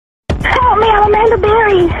Help me, I'm Amanda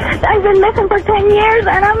Berry. I've been missing for 10 years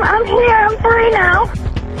and I'm here, I'm free now.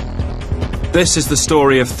 This is the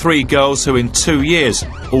story of 3 girls who in 2 years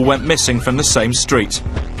all went missing from the same street.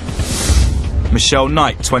 Michelle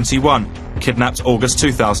Knight, 21, kidnapped August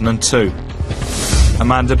 2002.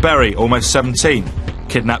 Amanda Berry, almost 17,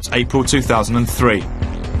 kidnapped April 2003.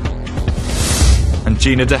 And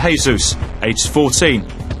Gina De Jesus, aged 14,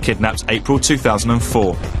 kidnapped April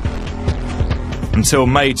 2004. Until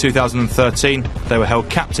May 2013, they were held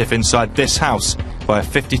captive inside this house by a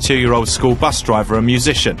 52-year-old school bus driver and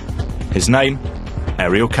musician. His name,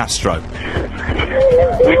 Ariel Castro.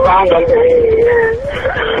 We found them.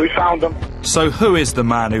 We found them. So who is the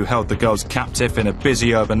man who held the girls captive in a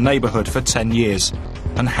busy urban neighbourhood for 10 years?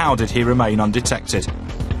 And how did he remain undetected?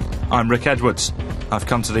 I'm Rick Edwards. I've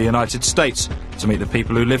come to the United States to meet the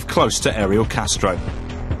people who live close to Ariel Castro.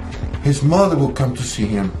 His mother would come to see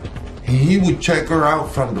him. He would check her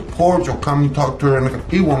out from the porch or come and talk to her,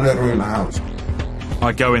 and he won't let her in the house.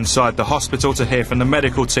 I go inside the hospital to hear from the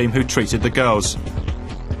medical team who treated the girls.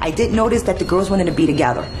 I did notice that the girls wanted to be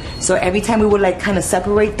together. So every time we would kind of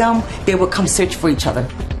separate them, they would come search for each other.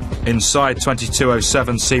 Inside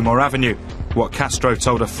 2207 Seymour Avenue, what Castro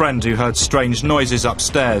told a friend who heard strange noises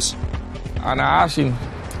upstairs. And I asked him,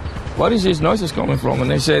 what is these noises coming from?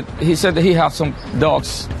 And he said that he had some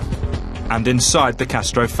dogs. And inside the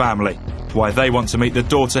Castro family, why they want to meet the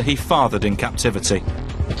daughter he fathered in captivity.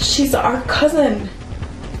 She's our cousin.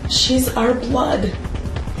 She's our blood.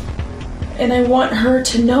 And I want her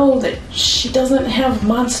to know that she doesn't have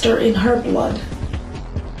monster in her blood.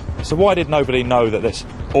 So why did nobody know that this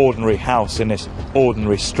ordinary house in this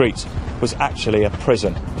ordinary street was actually a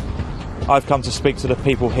prison? I've come to speak to the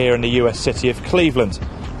people here in the US city of Cleveland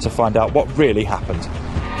to find out what really happened.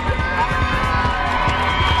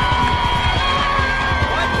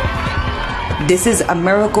 This is a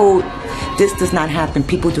miracle. This does not happen.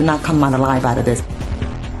 People do not come out alive out of this.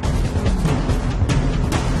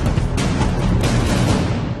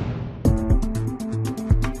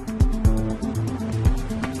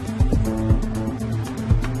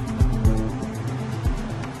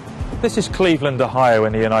 This is Cleveland, Ohio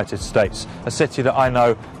in the United States, a city that I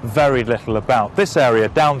know very little about. This area,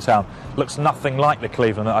 downtown, looks nothing like the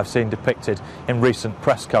Cleveland that I've seen depicted in recent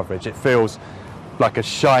press coverage. It feels like a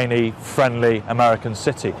shiny, friendly American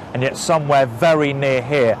city. And yet somewhere very near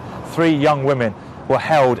here, 3 young women were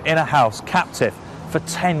held in a house, captive, for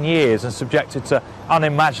 10 years and subjected to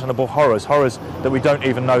unimaginable horrors, horrors that we don't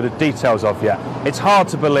even know the details of yet. It's hard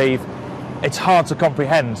to believe, it's hard to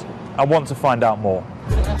comprehend. I want to find out more.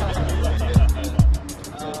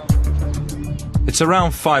 It's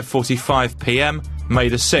around 5:45 p.m, May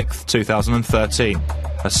the 6th, 2013.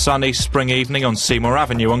 A sunny spring evening on Seymour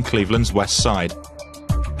Avenue on Cleveland's west side.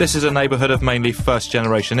 This is a neighbourhood of mainly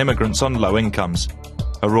first-generation immigrants on low incomes.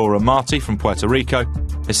 Aurora Marty from Puerto Rico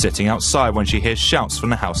is sitting outside when she hears shouts from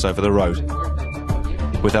the house over the road.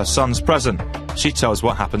 With her sons present, she tells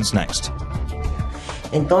what happens next.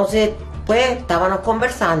 Entonces, pues, estábamos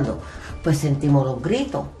conversando, pues sentimos los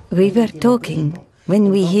gritos. We were talking when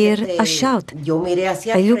we hear a shout.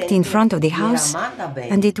 I looked in front of the house,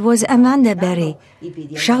 and it was Amanda Berry,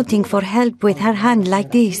 shouting for help with her hand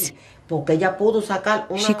like this.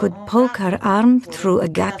 She could poke her arm through a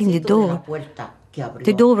gap in the door.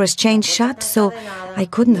 The door was chained shut, so I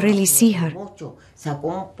couldn't really see her.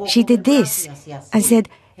 She did this and said,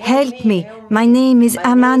 "Help me, my name is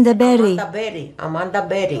Amanda Berry."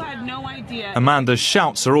 Amanda's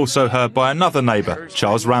shouts are also heard by another neighbour,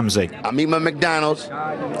 Charles Ramsey. I meet my McDonald's,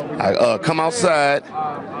 I come outside,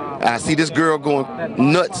 I see this girl going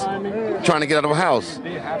nuts, trying to get out of her house.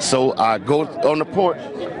 So I go on the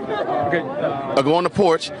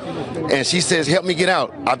porch, and she says, "Help me get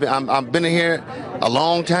out. I've been in here a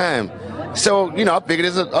long time." So, you know, I figured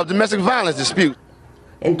it's a domestic violence dispute.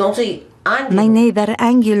 My neighbor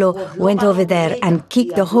Angulo went over there and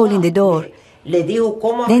kicked the hole in the door.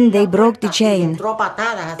 Then they broke the chain.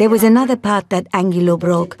 There was another part that Angulo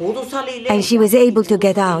broke, and she was able to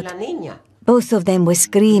get out. Both of them were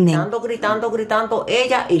screaming.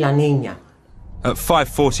 At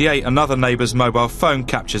 5:48, another neighbour's mobile phone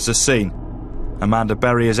captures the scene. Amanda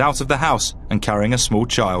Berry is out of the house and carrying a small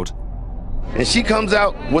child. And she comes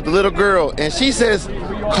out with the little girl, and she says,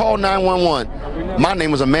 "Call 911. My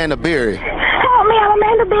name is Amanda Berry." Help me, I'm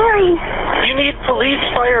Amanda Berry. You need police,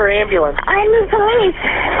 fire, or ambulance? I need police.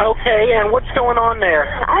 Okay, and what's going on there?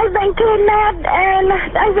 I've been kidnapped and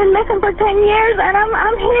I've been missing for 10 years and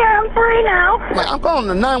I'm here, I'm free now. I'm calling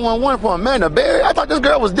the 911 for Amanda Berry. I thought this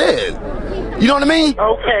girl was dead. You know what I mean?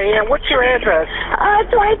 Okay, and what's your address?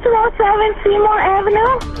 2207 Seymour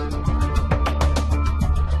Avenue.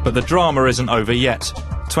 But the drama isn't over yet.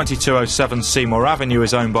 2207 Seymour Avenue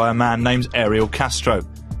is owned by a man named Ariel Castro.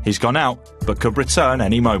 He's gone out, but could return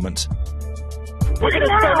any moment. We're going to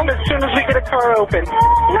send them as soon as we get a car open. No,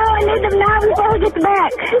 I need them now before we get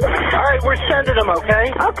back. All right, we're sending them,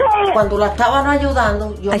 okay? Okay.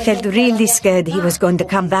 I felt really scared he was going to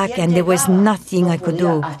come back and there was nothing I could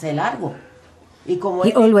do. He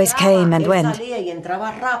always came and went.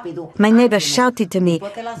 My neighbor shouted to me,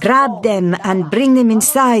 "Grab them and bring them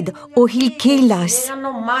inside or he'll kill us."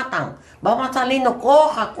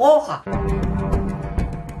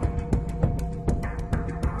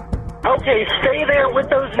 Okay, stay there with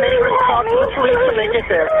those neighbors. Talk to the police when they get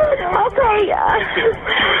there. Okay.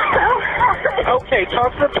 Okay,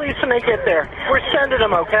 talk to the police when they get there. We're sending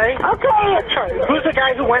them, okay? Okay. Who's the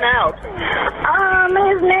guy who went out?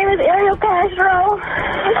 His name is Ariel Castro. All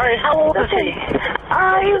right, how old is he?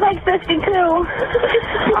 He's like 52.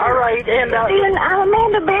 All right, and I'm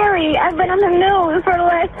Amanda Berry. I've been on the news for the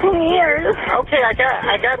last 10 years. Okay, I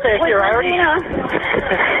got that here. I already.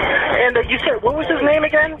 And you said, what was his name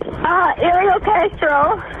again? Ariel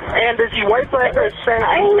Castro. And is he white, black, or Hispanic?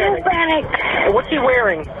 He's Hispanic. And what's he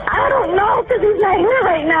wearing? I don't know, because he's not here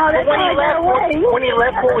right now. That's when he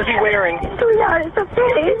left, what was he wearing? Sweetheart, it's a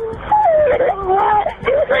pity. What?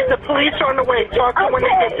 Right, the police are on the way. Talk to them when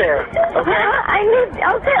they get there. Okay?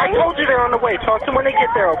 I told you they're on the way. Talk to them when they get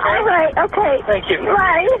there, okay? All right, okay. Thank you.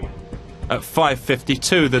 Bye. At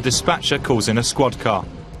 5:52, the dispatcher calls in a squad car.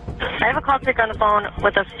 I have a call taker on the phone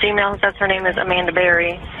with a female who says her name is Amanda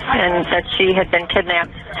Berry and that she had been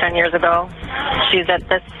kidnapped 10 years ago. She's at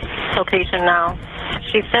this location now.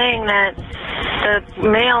 She's saying that the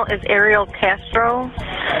male is Ariel Castro,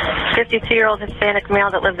 52-year-old Hispanic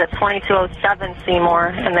male that lives at 2207 Seymour,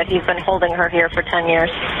 and that he's been holding her here for 10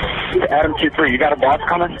 years. Adam 2-3, you got a boss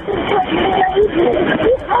coming?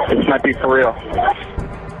 This might be for real.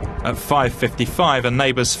 At 5:55, a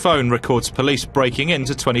neighbour's phone records police breaking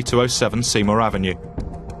into 2207 Seymour Avenue.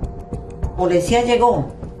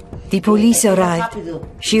 The police arrived.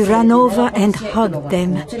 She ran over and hugged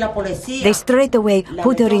them. They straight away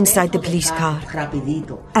put her inside the police car.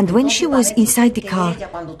 And when she was inside the car,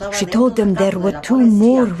 she told them there were 2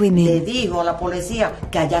 more women.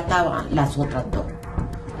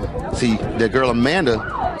 See, the girl Amanda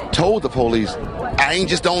told the police, "I ain't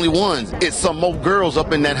just the only ones. It's some more girls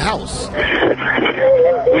up in that house."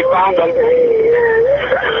 We found them.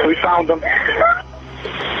 We found them.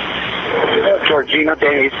 Georgina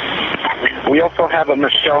Days. We also have a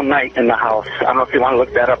Michelle Knight in the house. I don't know if you want to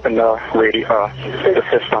look that up in the radio, the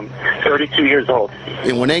system. 32 years old.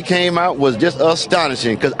 And when they came out, was just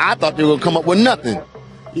astonishing, because I thought they were going to come up with nothing.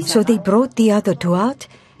 So they brought the other 2 out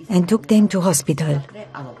and took them to hospital.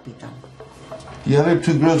 The other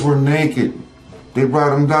 2 girls were naked. They brought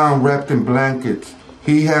them down wrapped in blankets.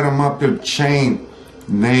 He had them up there chained,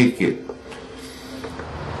 naked.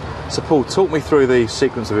 So Paul, talk me through the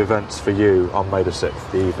sequence of events for you on May the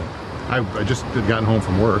 6th, the evening. I just had gotten home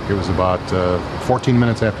from work. It was about 14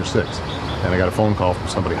 minutes after 6, and I got a phone call from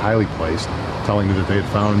somebody highly placed telling me that they had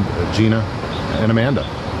found Gina and Amanda.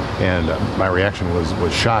 And my reaction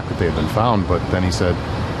was shocked that they had been found, but then he said,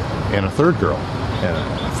 and a 3rd girl. And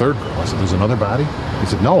a 3rd girl. I said, "There's another body?" He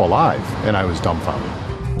said, "No, alive." And I was dumbfounded.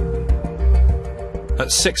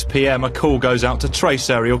 At 6 p.m, a call goes out to trace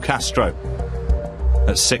Ariel Castro.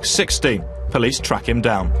 At 6:16, police track him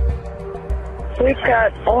down. We've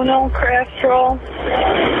got Ono Castro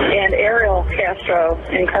and Ariel Castro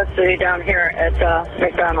in custody down here at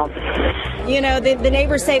McDonald's. You know, the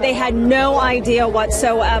neighbors say they had no idea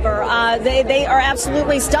whatsoever. They are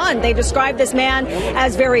absolutely stunned. They described this man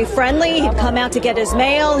as very friendly. He'd come out to get his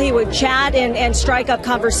mail. He would chat and strike up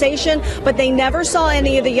conversation, but they never saw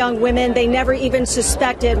any of the young women. They never even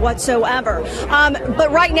suspected whatsoever. But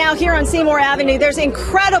right now here on Seymour Avenue, there's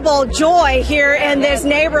incredible joy here in this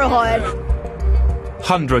neighborhood.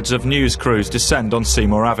 Hundreds of news crews descend on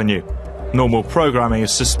Seymour Avenue. Normal programming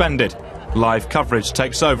is suspended. Live coverage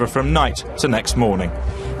takes over from night to next morning.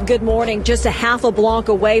 Good morning. Just a half a block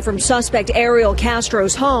away from suspect Ariel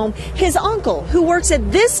Castro's home, his uncle, who works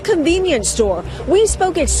at this convenience store. We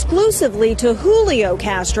spoke exclusively to Julio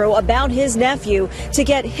Castro about his nephew to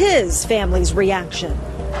get his family's reaction.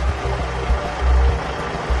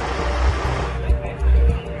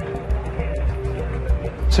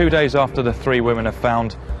 Two days after the 3 women are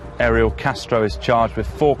found, Ariel Castro is charged with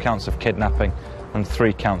 4 counts of kidnapping and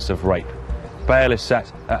 3 counts of rape. Bail is set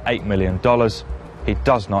at $8 million. He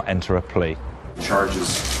does not enter a plea.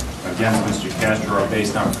 Charges against Mr. Castro are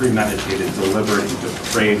based on premeditated, deliberate, and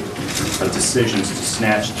depraved decisions to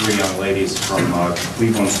snatch 3 young ladies from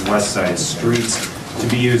Cleveland's West Side streets. to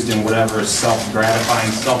be used in whatever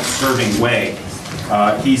self-gratifying, self-serving way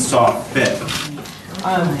he saw fit.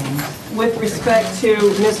 With respect to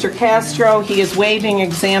Mr. Castro, he is waiving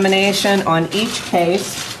examination on each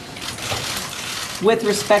case. With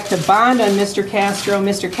respect to bond on Mr.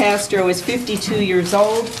 Castro is 52 years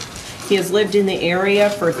old. He has lived in the area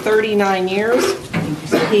for 39 years.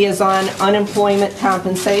 He is on unemployment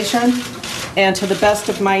compensation, and to the best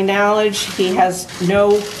of my knowledge, he has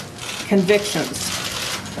no convictions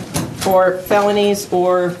for felonies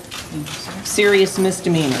or serious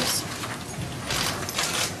misdemeanors.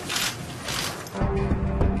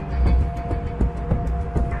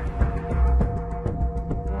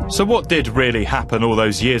 So what did really happen all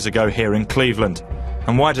those years ago here in Cleveland?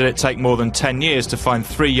 And why did it take more than 10 years to find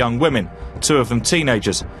 3 young women, 2 of them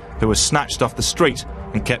teenagers, who were snatched off the street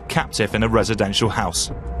and kept captive in a residential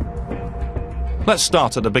house? Let's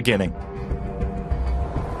start at the beginning.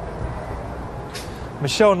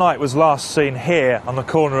 Michelle Knight was last seen here on the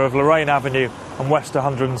corner of Lorraine Avenue and West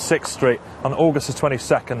 106th Street on August the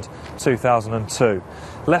 22nd, 2002.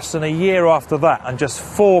 Less than a year after that, and just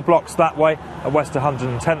 4 blocks that way at West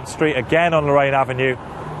 110th Street, again on Lorraine Avenue,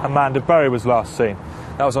 Amanda Berry was last seen.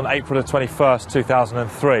 That was on April the 21st,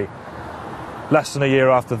 2003. Less than a year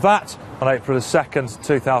after that, on April the 2nd,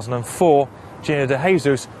 2004, Gina De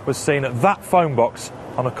Jesus was seen at that phone box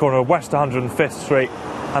on the corner of West 105th Street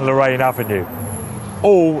and Lorraine Avenue.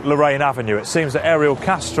 All Lorraine Avenue. It seems that Ariel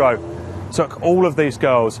Castro took all of these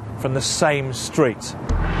girls from the same street.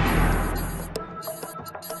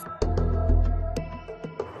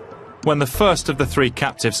 When the first of the 3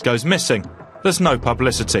 captives goes missing, there's no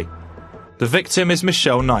publicity. The victim is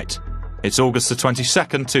Michelle Knight. It's August the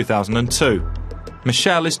 22nd, 2002.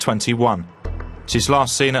 Michelle is 21. She's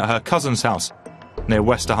last seen at her cousin's house, near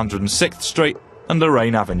West 106th Street and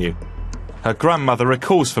Lorraine Avenue. Her grandmother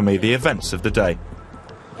recalls for me the events of the day.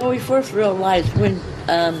 Well, we first realized when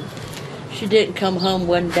she didn't come home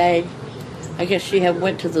one day. I guess she had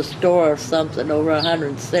went to the store or something over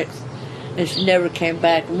 106th, and she never came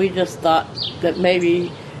back. And we just thought that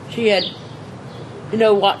maybe she had,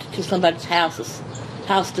 walked to somebody's house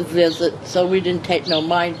to visit, so we didn't take no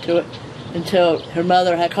mind to it until her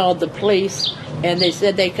mother had called the police, and they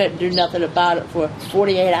said they couldn't do nothing about it for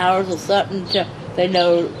 48 hours or something until they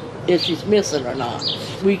know if she's missing or not.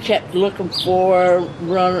 We kept looking for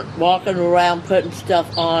her, walking around, putting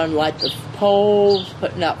stuff on, like the poles,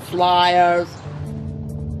 putting out flyers.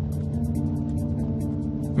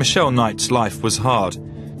 Michelle Knight's life was hard.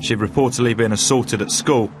 She'd reportedly been assaulted at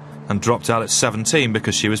school and dropped out at 17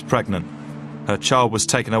 because she was pregnant. Her child was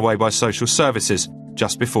taken away by social services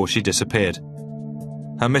just before she disappeared.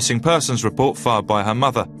 Her missing persons report filed by her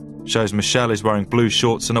mother shows Michelle is wearing blue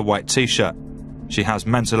shorts and a white t-shirt. She has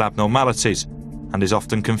mental abnormalities and is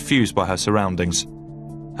often confused by her surroundings.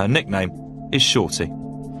 Her nickname is Shorty.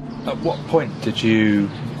 At what point did you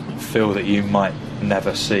feel that you might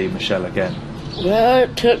never see Michelle again? Well,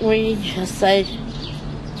 it took me, I say,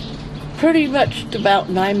 pretty much about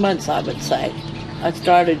 9 months, I would say. I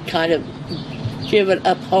started kind of giving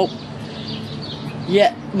up hope,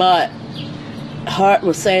 yet my heart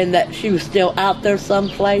was saying that she was still out there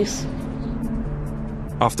someplace.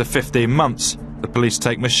 After 15 months, the police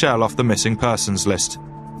take Michelle off the missing persons list.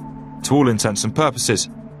 To all intents and purposes,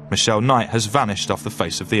 Michelle Knight has vanished off the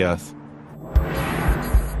face of the earth.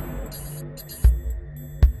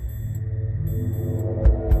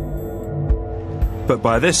 But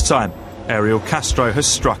by this time, Ariel Castro has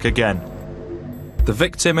struck again. The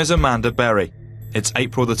victim is Amanda Berry. It's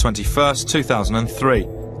April the 21st, 2003,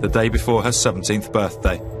 the day before her 17th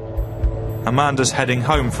birthday. Amanda's heading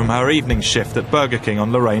home from her evening shift at Burger King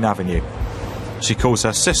on Lorraine Avenue. She calls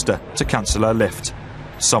her sister to cancel her lift.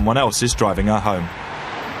 Someone else is driving her home.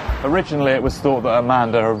 Originally it was thought that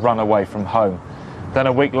Amanda had run away from home. Then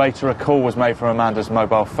a week later a call was made from Amanda's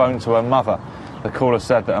mobile phone to her mother. The caller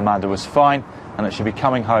said that Amanda was fine and that she'd be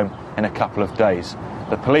coming home in a couple of days.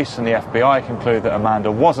 The police and the FBI conclude that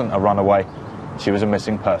Amanda wasn't a runaway, she was a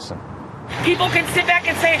missing person. People can sit back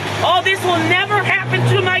and say, oh, this will never happen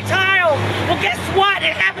to my child. Well, guess what?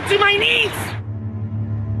 It happened to my niece.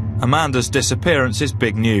 Amanda's disappearance is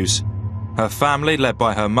big news. Her family, led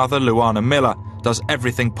by her mother, Luana Miller, does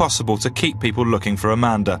everything possible to keep people looking for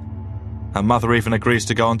Amanda. Her mother even agrees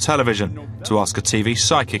to go on television to ask a TV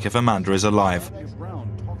psychic if Amanda is alive.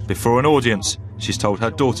 Before an audience, she's told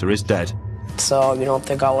her daughter is dead. So you don't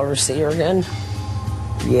think I'll ever see her again?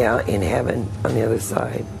 Yeah, in heaven on the other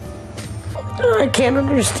side. I can't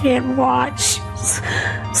understand why. She's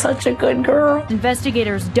such a good girl.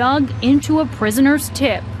 Investigators dug into a prisoner's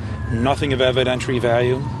tip. Nothing of evidentiary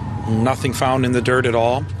value, nothing found in the dirt at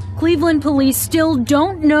all. Cleveland police still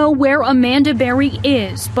don't know where Amanda Berry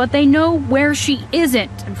is, but they know where she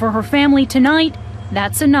isn't. And for her family tonight,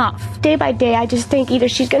 that's enough. Day by day, I just think either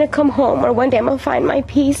she's going to come home or one day I'm going to find my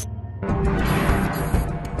peace.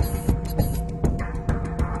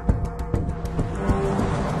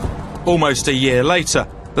 Almost a year later,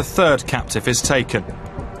 the third captive is taken.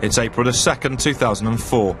 It's April 2nd,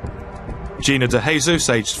 2004. Gina De Jesus,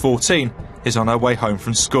 aged 14, is on her way home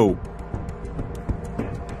from school.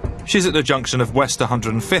 She's at the junction of West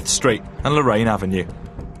 105th Street and Lorraine Avenue.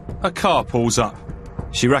 A car pulls up.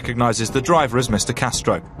 She recognises the driver as Mr.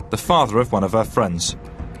 Castro, the father of one of her friends.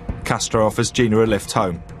 Castro offers Gina a lift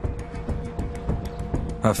home.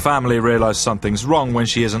 Her family realise something's wrong when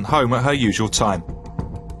she isn't home at her usual time.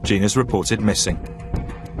 Gina's reported missing.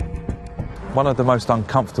 One of the most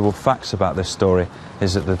uncomfortable facts about this story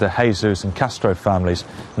is that the De Jesus and Castro families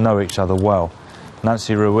know each other well.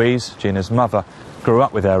 Nancy Ruiz, Gina's mother, grew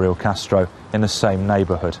up with Ariel Castro in the same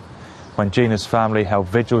neighbourhood. When Gina's family held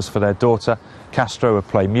vigils for their daughter, Castro would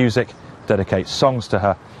play music, dedicate songs to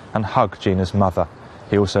her and hug Gina's mother.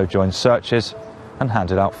 He also joined searches and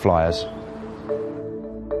handed out flyers.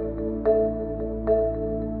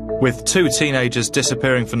 With two teenagers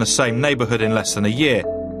disappearing from the same neighbourhood in less than a year,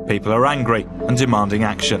 people are angry and demanding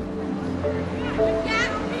action.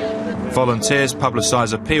 Volunteers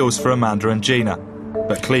publicise appeals for Amanda and Gina,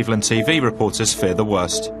 but Cleveland TV reporters fear the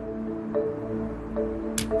worst.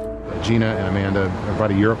 Gina and Amanda are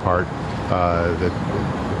about a year apart.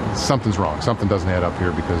 That something's wrong. Something doesn't add up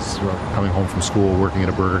here because coming home from school, working at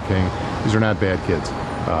a Burger King, these are not bad kids.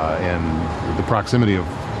 And the proximity of,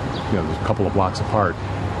 a couple of blocks apart,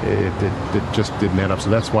 it just didn't add up. So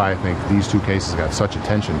that's why I think these two cases got such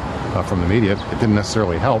attention from the media. It didn't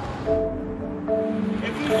necessarily help.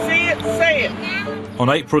 If you see it, say it. On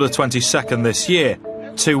April the 22nd this year,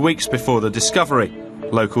 2 weeks before the discovery,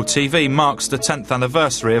 local TV marks the 10th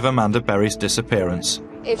anniversary of Amanda Berry's disappearance.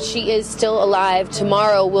 If she is still alive,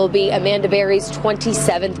 tomorrow will be Amanda Berry's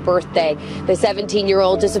 27th birthday. The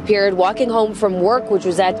 17-year-old disappeared walking home from work, which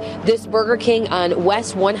was at this Burger King on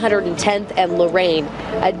West 110th and Lorraine.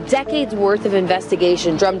 A decade's worth of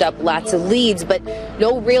investigation drummed up lots of leads, but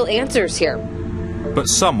no real answers here. But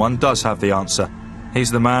someone does have the answer.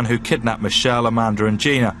 He's the man who kidnapped Michelle, Amanda and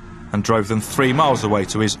Gina and drove them 3 miles away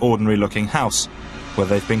to his ordinary-looking house, where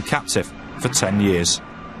they've been captive for 10 years.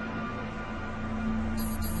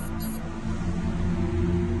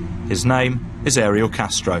 His name is Ariel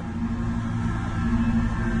Castro.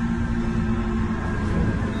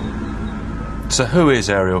 So who is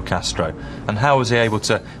Ariel Castro, and how was he able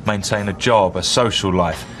to maintain a job, a social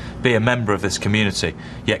life, be a member of this community,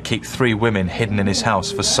 yet keep 3 women hidden in his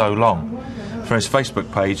house for so long? From his Facebook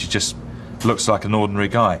page, he just looks like an ordinary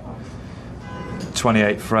guy.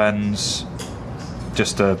 28 friends,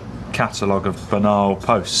 just a catalogue of banal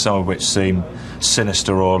posts, some of which seem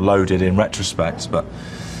sinister or loaded in retrospect, but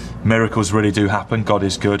miracles really do happen. God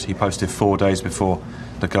is good. He posted 4 days before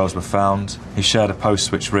the girls were found. He shared a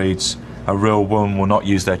post which reads, "A real woman will not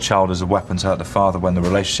use their child as a weapon to hurt the father when the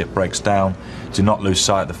relationship breaks down. Do not lose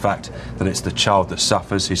sight of the fact that it's the child that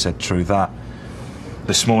suffers." He said, "True that."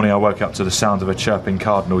 This morning I woke up to the sound of a chirping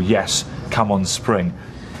cardinal. Yes, come on spring.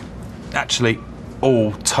 Actually,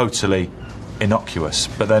 all totally innocuous,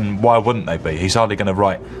 but then why wouldn't they be? He's hardly going to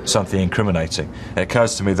write something incriminating. It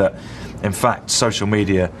occurs to me that, in fact, social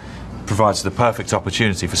media provides the perfect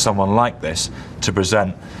opportunity for someone like this to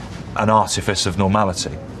present an artifice of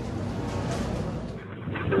normality.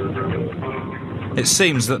 It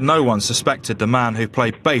seems that no one suspected the man who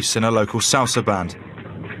played bass in a local salsa band.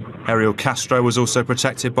 Ariel Castro was also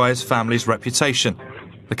protected by his family's reputation.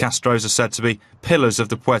 The Castros are said to be pillars of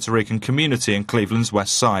the Puerto Rican community in Cleveland's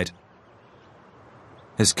West Side.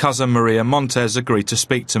 His cousin Maria Montes agreed to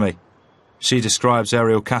speak to me. She describes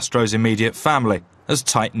Ariel Castro's immediate family as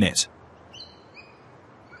tight-knit.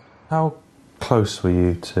 How close were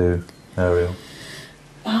you to Ariel?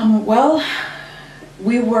 Well,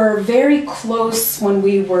 we were very close when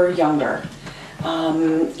we were younger.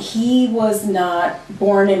 He was not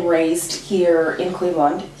born and raised here in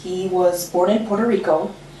Cleveland. He was born in Puerto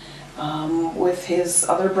Rico with his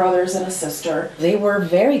other brothers and a sister. They were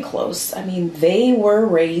very close. I mean, they were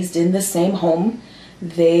raised in the same home.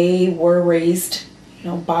 They were raised,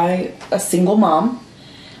 by a single mom.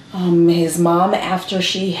 His mom, after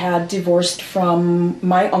she had divorced from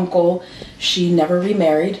my uncle, she never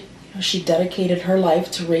remarried. She dedicated her life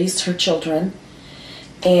to raise her children,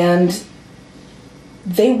 and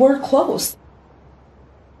they were close.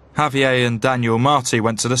 Javier and Daniel Marti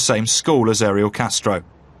went to the same school as Ariel Castro.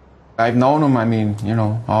 I've known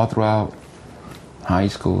him, all throughout high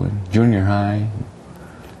school and junior high.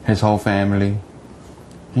 his whole family.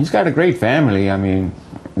 He's got a great family. I mean,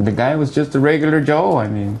 the guy was just a regular Joe. I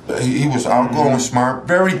mean, he was outgoing, smart,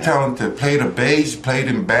 very talented. Played the bass, played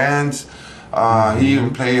in bands. He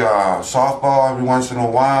even played softball every once in a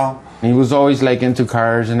while. He was always like into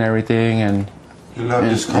cars and everything, and he loved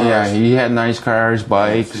his cars. Yeah, he had nice cars,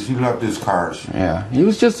 bikes. He loved his cars. Yeah, he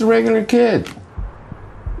was just a regular kid.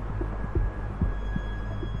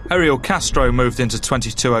 Ariel Castro moved into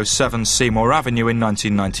 2207 Seymour Avenue in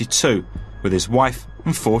 1992 with his wife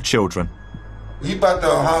and 4 children. He bought the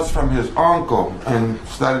house from his uncle and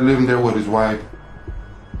started living there with his wife.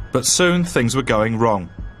 But soon things were going wrong.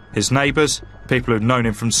 His neighbours, people who'd known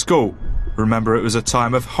him from school, remember it was a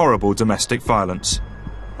time of horrible domestic violence.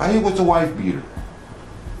 He was a wife beater.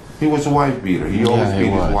 He was a wife beater. He always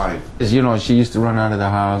beat his wife. You know, she used to run out of the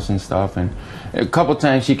house and stuff, and a couple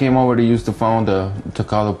times she came over to use the phone to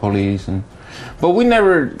call the police, but we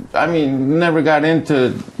never got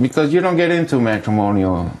into, because you don't get into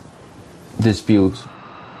matrimonial disputes.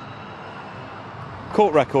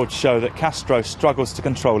 Court records show that Castro struggles to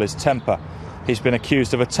control his temper. He's been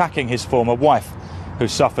accused of attacking his former wife, who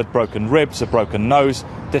suffered broken ribs, a broken nose,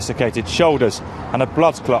 desiccated shoulders and a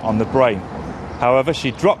blood clot on the brain. However,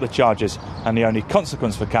 she dropped the charges, and the only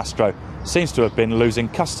consequence for Castro seems to have been losing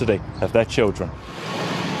custody of their children.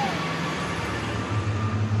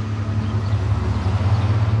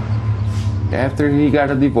 After he got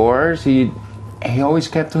a divorce, he always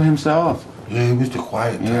kept to himself. Yeah, he was the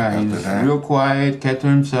quiet type. Yeah, he was real quiet, kept to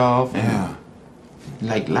himself. Yeah.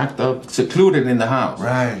 Like locked up, secluded in the house.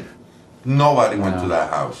 Right. Nobody went to that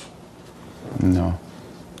house. No.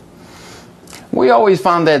 We always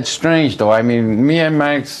found that strange, though. I mean, me and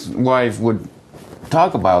my ex-wife would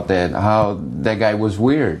talk about that, how that guy was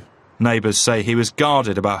weird. Neighbours say he was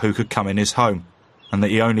guarded about who could come in his home, and that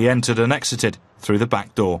he only entered and exited through the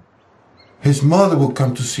back door. His mother would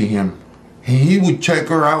come to see him. He would check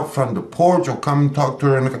her out from the porch or come and talk to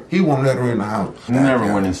her. He won't let her in the house.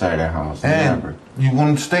 Never went inside that house. And never. You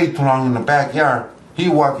wouldn't stay too long in the backyard. He'd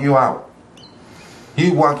walk you out.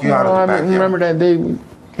 He'd walk you out of the backyard. Remember that day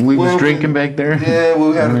we was drinking back there? Yeah,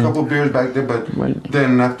 we had a couple beers back there, but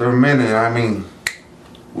then after a minute,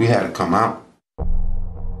 we had to come out.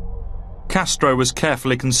 Castro was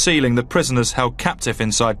carefully concealing the prisoners held captive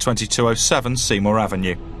inside 2207 Seymour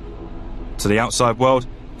Avenue. To the outside world,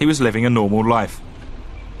 he was living a normal life.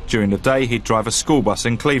 During the day, he'd drive a school bus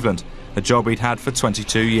in Cleveland, a job he'd had for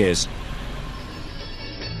 22 years.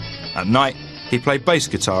 At night, he played bass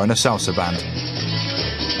guitar in a salsa band.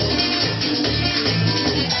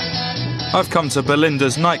 I've come to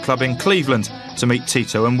Belinda's nightclub in Cleveland to meet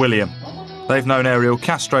Tito and William. They've known Ariel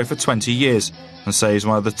Castro for 20 years and say he's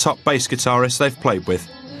one of the top bass guitarists they've played with.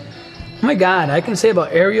 Oh my God, I can say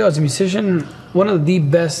about Ariel as a musician, one of the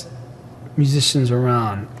best musicians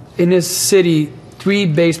around. In this city, 3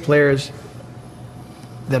 bass players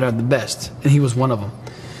that are the best, and he was one of them.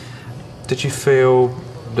 Did you feel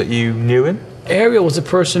that you knew him? Ariel was a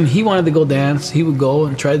person, he wanted to go dance, he would go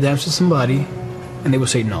and try to dance with somebody, and they would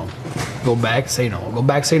say no. Go back, say no. Go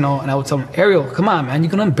back, say no. And I would tell him, Ariel, come on, man, you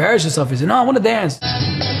can embarrass yourself. He said, no, I want to dance.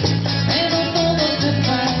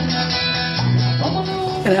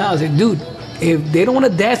 And I was like, dude, if they don't want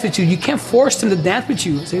to dance with you, you can't force them to dance with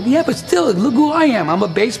you. I said, yeah, but still, look who I am. I'm a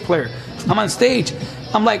bass player. I'm on stage.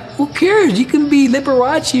 I'm like, who cares? You can be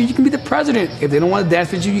Liberace, you can be the president. If they don't want to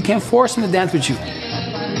dance with you, you can't force them to dance with you.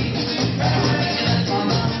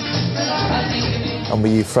 And were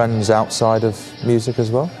you friends outside of music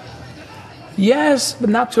as well? Yes, but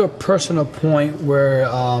not to a personal point where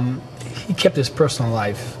he kept his personal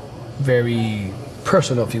life very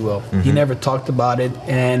personal, if you will. Mm-hmm. He never talked about it,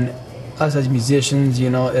 and us as musicians, you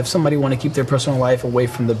know, if somebody want to keep their personal life away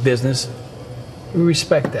from the business, we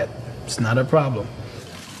respect that. It's not a problem.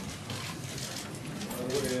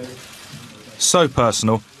 So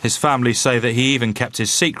personal, his family say that he even kept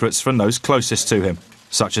his secrets from those closest to him,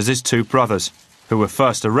 such as his 2 brothers, who were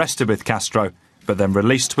first arrested with Castro, but then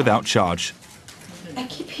released without charge. I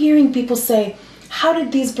keep hearing people say, how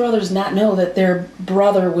did these brothers not know that their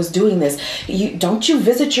brother was doing this? Don't you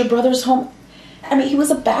visit your brother's home? I mean, he was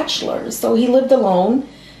a bachelor, so he lived alone.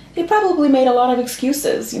 He probably made a lot of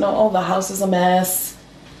excuses. You know, oh, the house is a mess.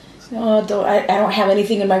 Oh, I don't have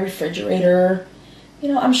anything in my refrigerator. You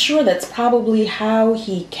know, I'm sure that's probably how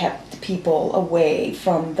he kept people away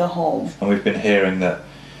from the home. And we've been hearing that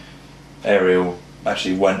Ariel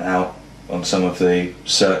actually went out on some of the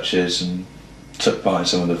searches and took part in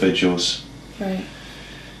some of the vigils. Right.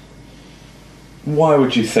 Why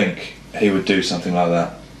would you think he would do something like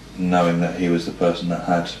that, knowing that he was the person that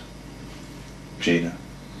had Gina?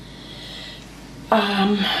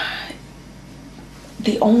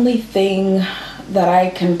 The only thing that I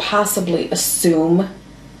can possibly assume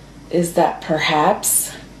is that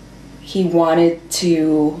perhaps he wanted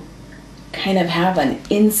to kind of have an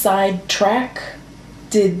inside track.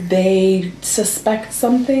 Did they suspect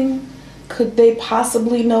something? Could they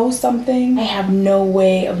possibly know something? I have no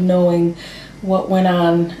way of knowing what went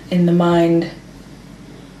on in the mind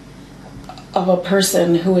of a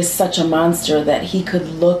person who is such a monster that he could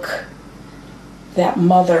look that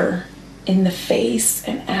mother in the face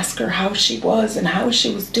and ask her how she was and how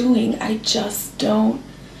she was doing. I don't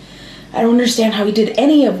understand how he did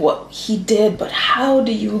any of what he did, but how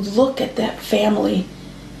do you look at that family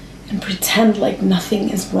and pretend like nothing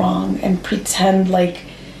is wrong and pretend like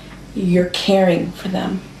you're caring for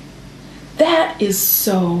them? That is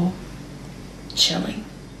so chilling.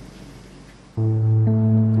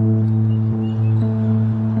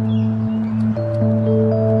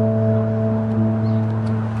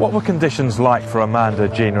 What were conditions like for Amanda,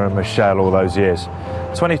 Gina and Michelle all those years?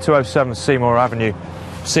 2207 Seymour Avenue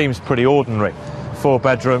seems pretty ordinary. 4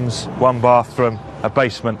 bedrooms, 1 bathroom, a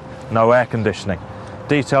basement, no air conditioning.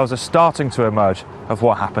 Details are starting to emerge of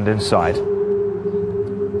what happened inside.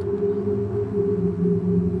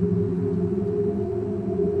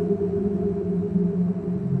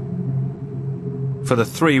 For the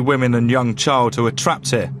 3 women and young child who are trapped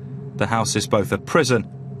here, the house is both a prison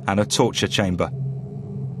and a torture chamber.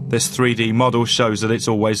 This 3D model shows that it's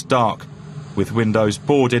always dark, with windows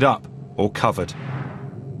boarded up or covered.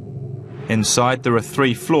 Inside there are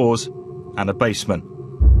 3 floors and a basement.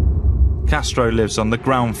 Castro lives on the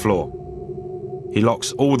ground floor. He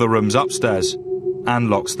locks all the rooms upstairs and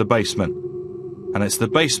locks the basement. And it's the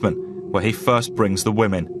basement where he first brings the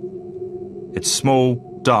women. It's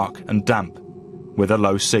small, dark and damp, with a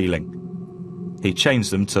low ceiling. He chains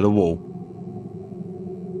them to the wall.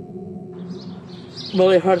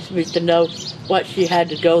 Really hurts me to know what she had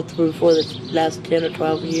to go through for the last 10 or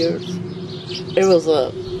 12 years. It was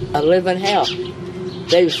a living hell.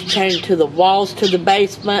 They was chained to the walls to the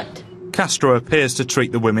basement. Castro appears to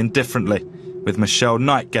treat the women differently, with Michelle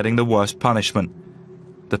Knight getting the worst punishment.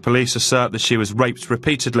 The police assert that she was raped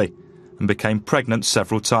repeatedly and became pregnant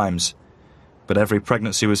several times. But every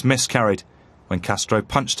pregnancy was miscarried when Castro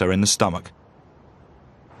punched her in the stomach.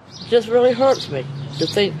 It just really hurts me to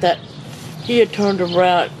think that he had turned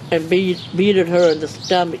around and beaten her in the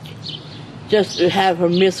stomach just to have her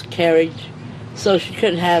miscarriage so she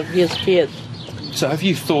couldn't have his kids. So have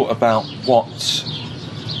you thought about what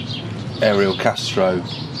Ariel Castro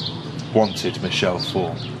wanted Michelle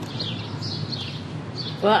for?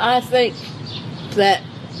 Well, I think that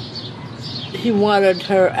he wanted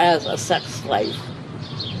her as a sex slave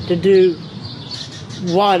to do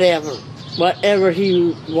whatever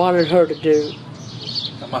he wanted her to do.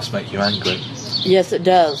 That must make you angry. Yes, it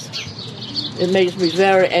does. It makes me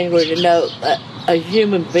very angry to know that a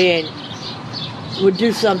human being would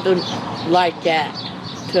do something like that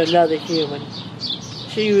to another human.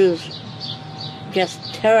 She was, I guess,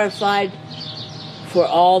 terrified for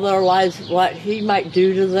all their lives what he might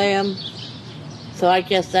do to them. So I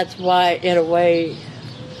guess that's why, in a way,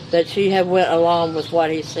 that she had went along with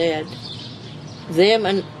what he said.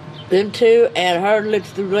 Them two and her lived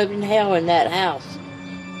through living hell in that house.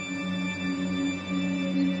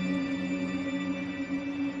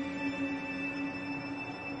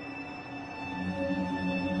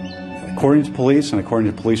 According to police and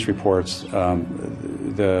according to police reports,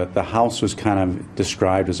 the house was kind of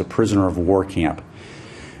described as a prisoner of war camp.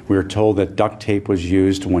 We were told that duct tape was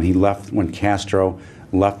used when Castro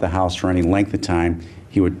left the house for any length of time.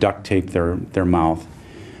 He would duct tape their mouth.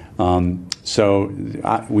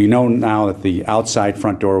 We know now that the outside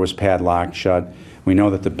front door was padlocked shut. We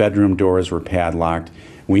know that the bedroom doors were padlocked.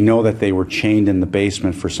 We know that they were chained in the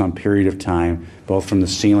basement for some period of time, both from the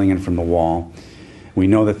ceiling and from the wall. We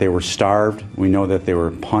know that they were starved. We know that they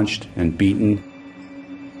were punched and beaten.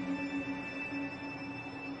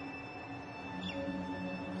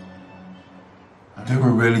 They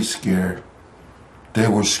were really scared. They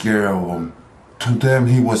were scared of him. To them,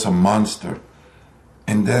 he was a monster.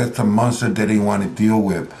 And that's a monster they didn't want to deal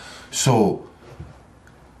with. So,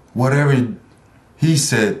 whatever he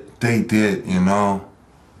said, they did, you know?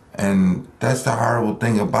 And that's the horrible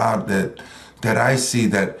thing about that I see,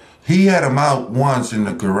 that he had him out once in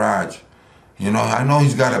the garage. You know, I know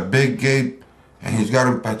he's got a big gate, and he's got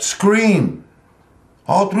him, but scream.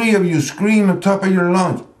 All 3 of you scream on top of your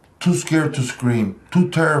lungs. Too scared to scream, too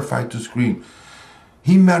terrified to scream.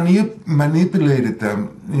 He manipulated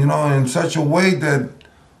them, you know, in such a way that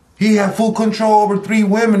he had full control over 3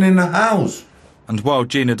 women in the house. And while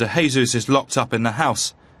Gina De Jesus is locked up in the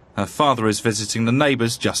house, her father is visiting the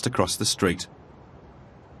neighbours just across the street.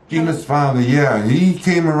 Gina's father, yeah. He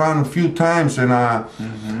came around a few times, and I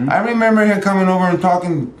remember him coming over and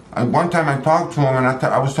talking. One time I talked to him, and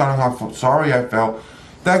I was telling him how sorry I felt.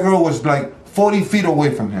 That girl was like 40 feet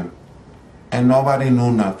away from him, and nobody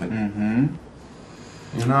knew nothing.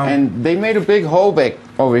 You know? And they made a big hole back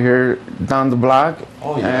over here down the block,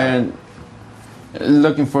 and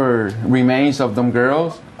looking for remains of them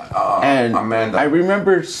girls. And Amanda. I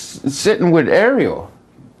remember sitting with Ariel,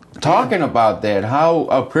 talking about that, how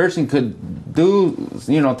a person could do,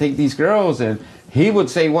 take these girls, and he would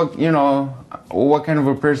say what kind of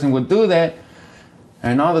a person would do that,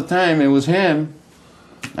 and all the time it was him,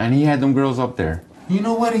 and he had them girls up there. You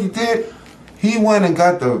know what he did? He went and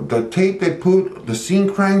got the tape they put, the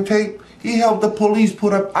scene crime tape. He helped the police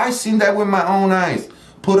put up, I seen that with my own eyes,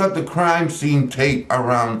 put up the crime scene tape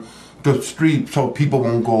around the street so people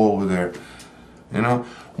won't go over there. You know,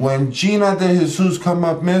 when Gina de Jesus come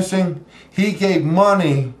up missing, he gave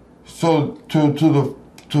money so to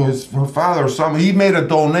her father or something. He made a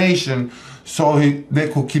donation so they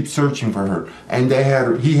could keep searching for her, and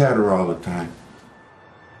he had her all the time.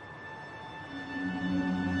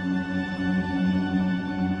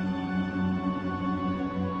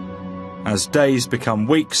 As days become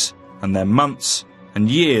weeks, and then months, and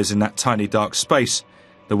years in that tiny dark space,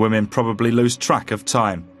 the women probably lose track of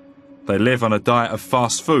time. They live on a diet of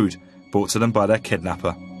fast food brought to them by their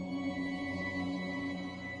kidnapper.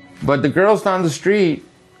 But the girls down the street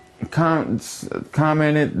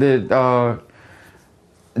commented that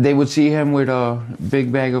they would see him with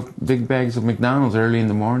big bags of McDonald's early in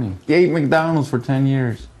the morning. He ate McDonald's for 10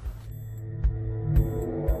 years.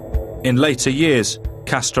 In later years,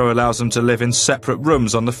 Castro allows them to live in separate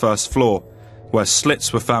rooms on the first floor, where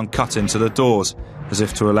slits were found cut into the doors, as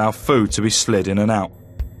if to allow food to be slid in and out.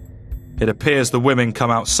 It appears the women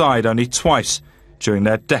come outside only twice during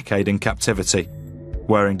their decade in captivity.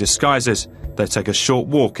 Wearing disguises, they take a short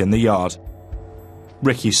walk in the yard.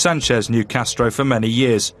 Ricky Sanchez knew Castro for many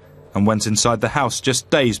years and went inside the house just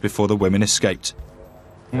days before the women escaped.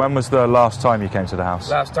 When was the last time you came to the house?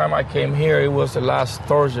 Last time I came here, it was the last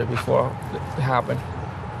Thursday before it happened.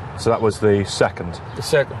 So that was the second? The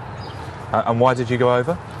second. And why did you go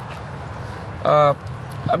over?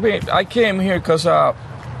 I came here because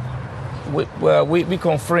we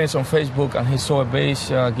become friends on Facebook, and he saw a bass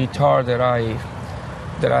guitar that I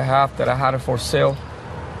had it for sale,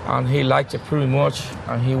 and he liked it pretty much,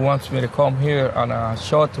 and he wants me to come here and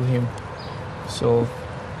show it to him. So,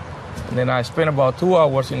 and then I spent about 2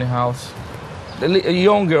 hours in the house. The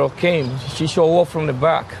young girl came. She showed up from the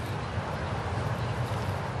back,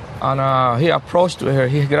 and he approached her.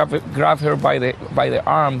 He grabbed her by the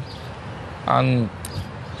arm, and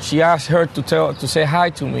she asked her to say hi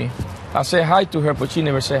to me. I said hi to her, but she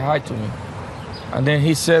never said hi to me. And then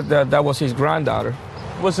he said that was his granddaughter.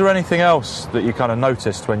 Was there anything else that you kind of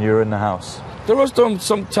noticed when you were in the house? There was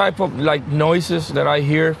some type of noises that I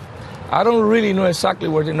hear. I don't really know exactly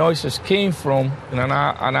where the noises came from. And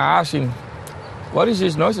I asked him, what is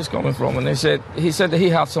these noises coming from? And he said that he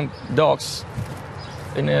had some dogs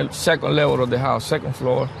in the second level of the house, second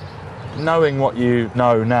floor. Knowing what you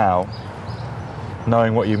know now,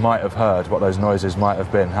 knowing what you might have heard, what those noises might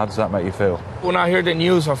have been, how does that make you feel? When I heard the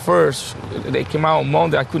news at first, they came out on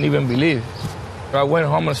Monday, I couldn't even believe. I went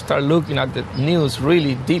home and started looking at the news,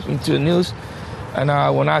 really deep into the news. And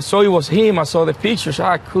when I saw it was him, I saw the pictures,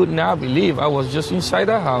 I could not believe I was just inside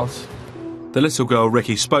the house. The little girl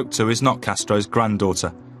Ricky spoke to is not Castro's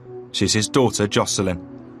granddaughter. She's his daughter, Jocelyn.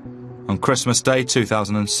 On Christmas Day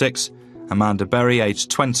 2006, Amanda Berry,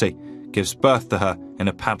 aged 20, gives birth to her in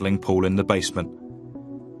a paddling pool in the basement.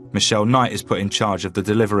 Michelle Knight is put in charge of the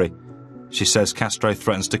delivery. She says Castro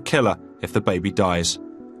threatens to kill her if the baby dies.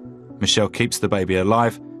 Michelle keeps the baby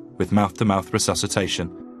alive with mouth-to-mouth resuscitation.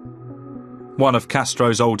 One of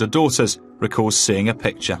Castro's older daughters recalls seeing a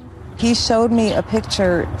picture. He showed me a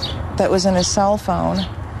picture that was in his cell phone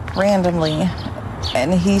randomly,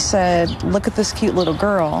 and he said, look at this cute little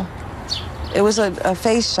girl. It was a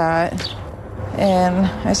face shot, and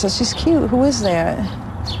I said, she's cute, who is that?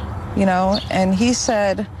 You know, and he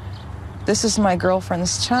said, this is my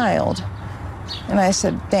girlfriend's child. And I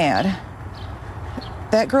said, Dad,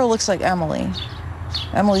 that girl looks like Emily.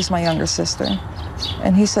 Emily's my younger sister.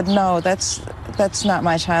 And he said, no, that's not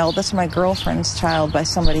my child. That's my girlfriend's child by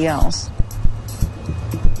somebody else.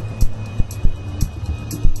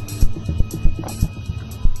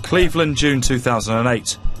 Cleveland, June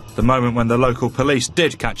 2008, the moment when the local police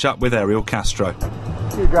did catch up with Ariel Castro.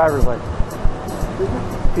 Your driver's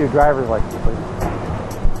license. Your driver's license, please.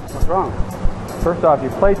 What's wrong? First off,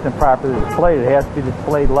 your plate's improperly displayed. It has to be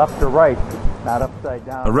displayed left or right. not upside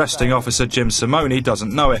down. Arresting officer Jim Simone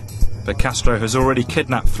doesn't know it, but Castro has already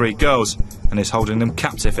kidnapped 3 girls and is holding them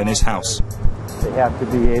captive in his house. They have to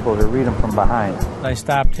be able to read them from behind. I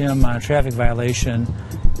stopped him on a traffic violation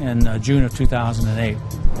in June of 2008.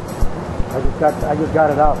 I just got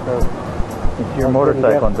it out, so it's your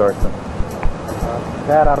motorcycle endorsement.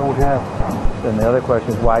 That I don't have. Then the other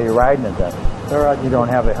question is why you're riding it then? You don't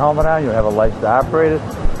have a helmet on, you don't have a license to operate it,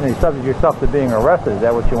 and you subject yourself to being arrested. Is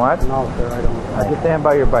that what you want? No, sir, I don't. Just stand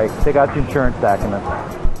by your bike, take out your insurance documents.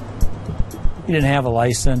 He didn't have a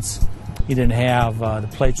license. He didn't have, the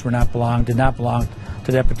plates did not belong to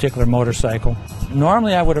that particular motorcycle.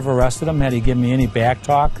 Normally I would have arrested him had he given me any back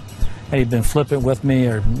talk, had he been flippant with me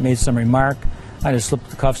or made some remark. I just slipped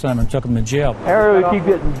the cuffs on him and took him to jail. Ariel, you keep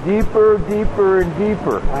getting deeper, deeper, and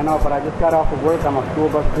deeper. I know, but I just got off of work. I'm a school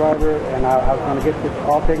bus driver, and I was going to get this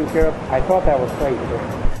all taken care of. I thought that was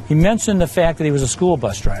safe. He mentioned the fact that he was a school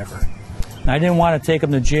bus driver. And I didn't want to take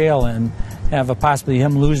him to jail and have possibly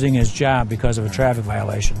him losing his job because of a traffic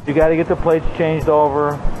violation. You got to get the plates changed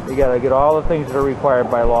over. You got to get all the things that are required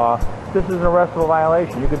by law. This is an arrestable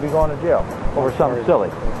violation. You could be going to jail over something silly,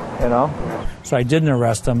 you know? So I didn't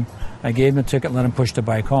arrest him. I gave him a ticket and let him push the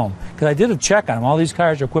bike home. Because I did a check on him. All these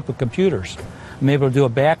cars are equipped with computers. I'm able to do a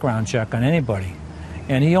background check on anybody.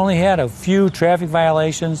 And he only had a few traffic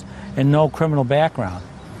violations and no criminal background.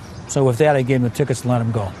 So with that, I gave him the tickets and let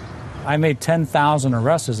him go. I made 10,000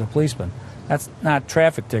 arrests as a policeman. That's not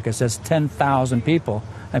traffic tickets, that's 10,000 people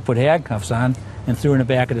I put handcuffs on and threw in the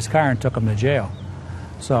back of his car and took them to jail.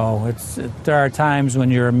 So there are times when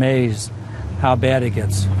you're amazed how bad it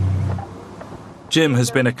gets. Jim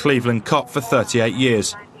has been a Cleveland cop for 38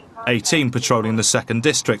 years, 18 patrolling the 2nd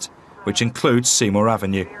District, which includes Seymour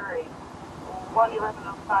Avenue.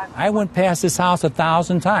 I went past this house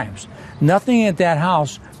 1,000 times. Nothing at that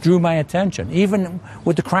house drew my attention, even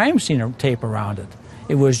with the crime scene tape around it.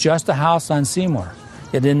 It was just a house on Seymour.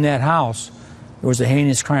 Yet in that house, there was a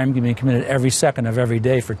heinous crime being committed every second of every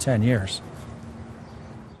day for 10 years.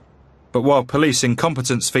 But while police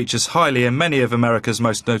incompetence features highly in many of America's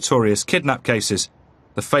most notorious kidnap cases,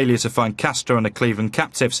 the failure to find Castro and the Cleveland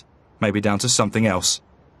captives may be down to something else.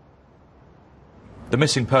 The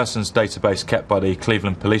missing persons database kept by the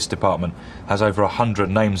Cleveland Police Department has over 100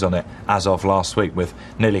 names on it as of last week, with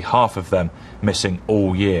nearly half of them missing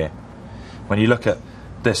all year. When you look at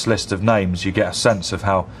this list of names, you get a sense of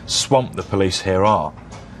how swamped the police here are.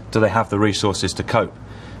 Do they have the resources to cope?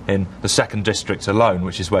 In the 2nd District alone,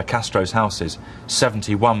 which is where Castro's house is,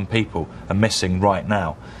 71 people are missing right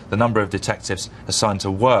now. The number of detectives assigned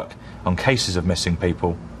to work on cases of missing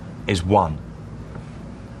people is 1.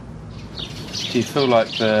 Do you feel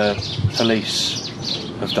like the police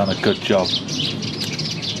have done a good job?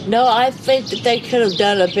 No, I think that they could have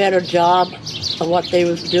done a better job of what they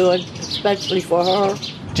was doing, especially for her.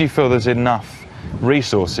 Do you feel there's enough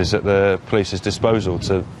resources at the police's disposal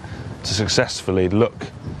to successfully look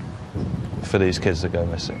for these kids that go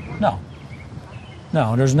missing?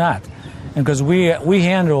 No, there's not. And because we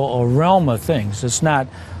handle a realm of things. It's not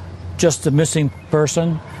just the missing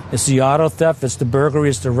person. It's the auto theft, it's the burglary,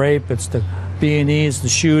 it's the rape, it's the B&E, it's the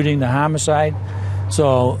shooting, the homicide.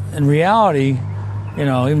 So in reality, you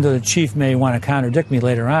know, even though the chief may want to contradict me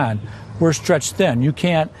later on, we're stretched thin. You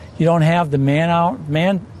don't have the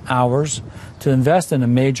man hours to invest in a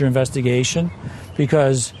major investigation,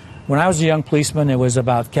 because when I was a young policeman, it was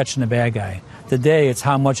about catching the bad guy. Today, it's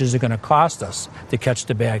how much is it going to cost us to catch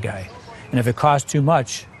the bad guy. And if it costs too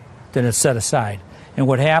much, then it's set aside. And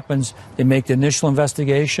what happens, they make the initial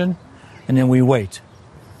investigation, and then we wait.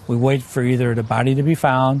 We wait for either the body to be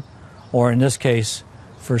found, or in this case,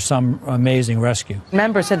 for some amazing rescue.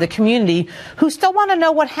 Members of the community who still want to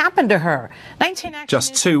know what happened to her.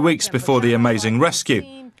 Just 2 weeks before the amazing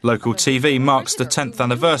rescue, local TV marks the 10th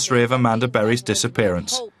anniversary of Amanda Berry's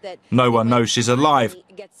disappearance. No one knows she's alive,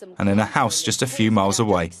 and in a house just a few miles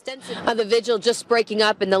away. The vigil just breaking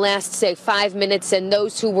up in the last, say, 5 minutes, and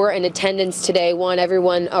those who were in attendance today want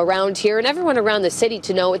everyone around here and everyone around the city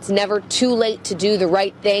to know it's never too late to do the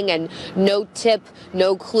right thing, and no tip,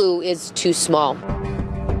 no clue is too small.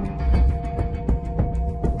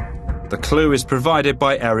 The clue is provided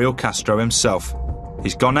by Ariel Castro himself.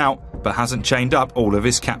 He's gone out, but hasn't chained up all of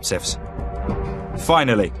his captives.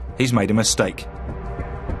 Finally, he's made a mistake.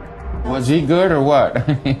 Was he good or what?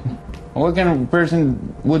 What kind of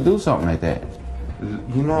person would do something like that?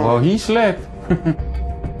 You know. Well, he slipped.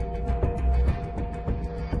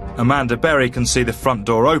 Amanda Berry can see the front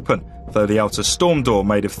door open, though the outer storm door,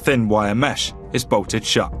 made of thin wire mesh, is bolted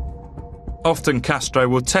shut. Often Castro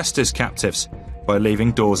will test his captives by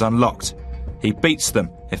leaving doors unlocked. He beats them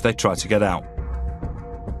if they try to get out.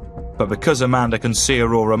 But because Amanda can see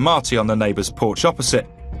Aurora Marty on the neighbour's porch opposite,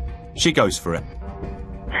 she goes for it.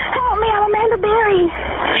 Help me, I'm Amanda Berry.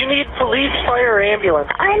 You need police, fire, or ambulance?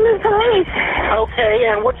 I need police. Okay,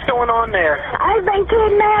 and what's going on there? I've been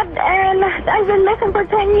kidnapped and I've been missing for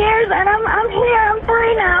 10 years and I'm here, I'm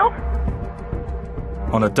free now.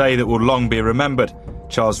 On a day that will long be remembered,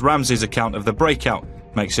 Charles Ramsey's account of the breakout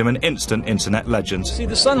makes him an instant internet legend. See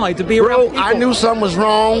the sunlight to be around people. I knew something was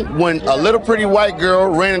wrong when a little pretty white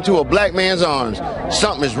girl ran into a black man's arms.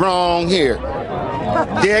 Something is wrong here.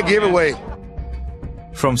 Dead giveaway.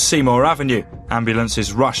 From Seymour Avenue,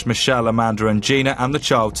 ambulances rush Michelle, Amanda and Gina and the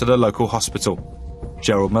child to the local hospital.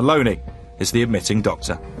 Gerald Maloney is the admitting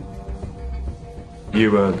doctor.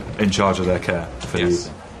 You were in charge of their care for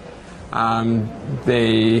yes.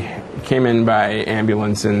 They came in by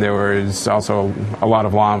ambulance, and there was also a lot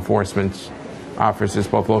of law enforcement officers,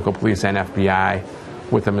 both local police and FBI,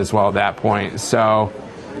 with them as well at that point. So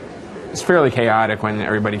it's fairly chaotic when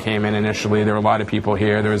everybody came in initially. There were a lot of people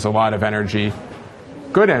here. There was a lot of energy,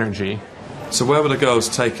 good energy. So where were the girls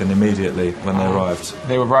taken immediately when they arrived?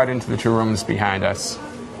 They were brought into the 2 rooms behind us.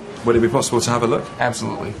 Would it be possible to have a look?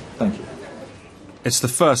 Absolutely. Thank you. It's the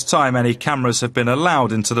first time any cameras have been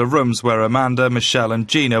allowed into the rooms where Amanda, Michelle and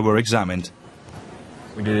Gina were examined.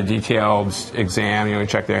 We did a detailed exam. We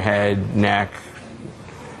checked their head, neck,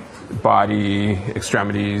 body,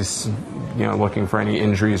 extremities, looking for any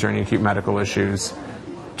injuries or any acute medical issues.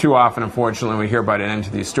 Too often, unfortunately, we hear about it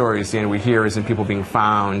into these stories. The end we hear is in people being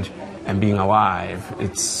found and being alive.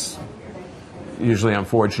 It's usually,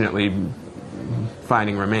 unfortunately,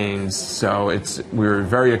 finding remains. So we were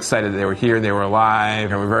very excited that they were here, they were alive,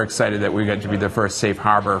 and we're very excited that we got to be the first safe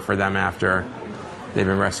harbor for them after they've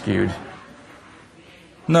been rescued.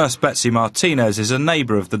 Nurse Betsy Martinez is a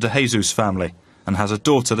neighbour of the De Jesus family and has a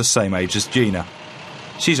daughter the same age as Gina.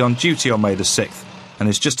 She's on duty on May the 6th and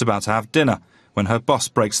is just about to have dinner when her boss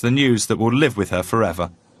breaks the news that will live with her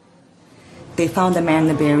forever. They found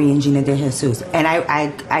Amanda Berry and Gina De Jesus, and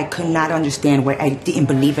I could not understand why. I didn't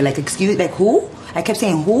believe it. Like, excuse, like who? I kept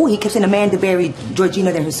saying who? He kept saying Amanda Berry,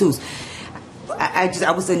 Georgina De Jesus.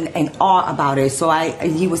 I was in awe about it. So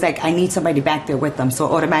he was like, I need somebody back there with them.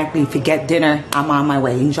 So automatically, forget dinner, I'm on my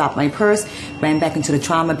way. And dropped my purse, ran back into the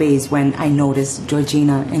trauma base when I noticed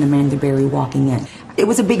Georgina and Amanda Berry walking in. It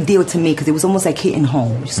was a big deal to me because it was almost like hitting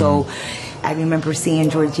home. So I remember seeing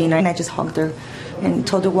Georgina and I just hugged her and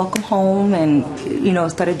told her welcome home, and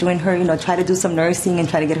started doing her, try to do some nursing and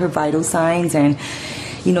try to get her vital signs, and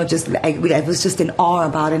I was just in awe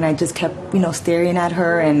about it, and I just kept staring at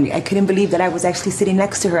her, and I couldn't believe that I was actually sitting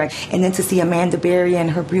next to her. And then to see Amanda Berry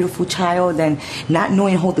and her beautiful child, and not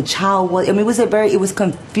knowing who the child was. I mean, it was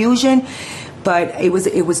confusion. But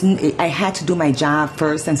I had to do my job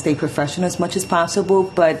first and stay professional as much as possible.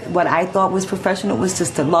 But what I thought was professional was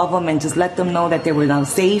just to love them and just let them know that they were now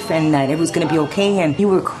safe and that it was going to be okay. And you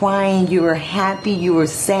were crying, you were happy, you were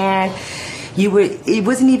sad. It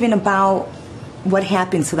wasn't even about what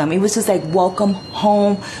happened to them. It was just like, welcome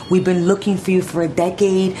home. We've been looking for you for a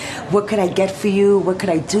decade. What could I get for you? What could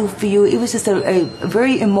I do for you? It was just a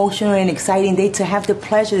very emotional and exciting day to have the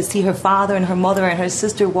pleasure to see her father and her mother and her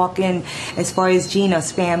sister walk in, as far as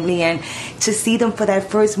Gina's family, and to see them for that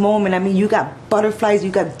first moment. I mean, you got butterflies, you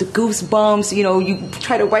got the goosebumps, you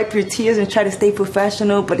try to wipe your tears and try to stay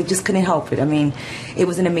professional, but it just couldn't help it. I mean, it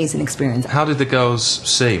was an amazing experience. How did the girls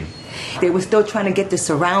seem? They were still trying to get the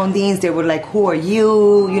surroundings. They were like, who are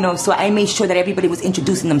you? So I made sure that everybody was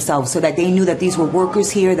introducing themselves so that they knew that these were workers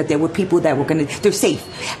here, that there were people that were they're safe.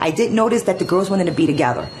 I did notice that the girls wanted to be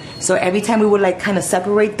together. So every time we would kind of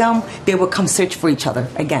separate them, they would come search for each other.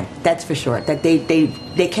 Again, that's for sure. That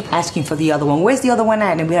they kept asking for the other one. Where's the other one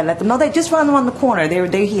at? And we had to let them know they just run around the corner. They're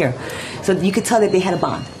here. So you could tell that they had a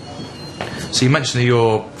bond. So you mentioned that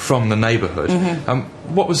you're from the neighbourhood.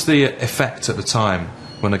 What was the effect at the time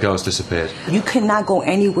when the girls disappeared? You could not go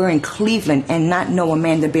anywhere in Cleveland and not know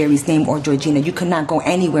Amanda Berry's name or Georgina. You could not go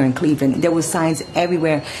anywhere in Cleveland. There were signs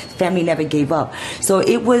everywhere. Family never gave up. So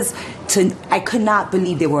I could not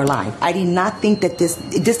believe they were alive. I did not think that this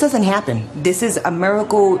doesn't happen. This is a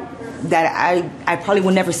miracle that I probably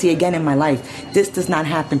will never see again in my life. This does not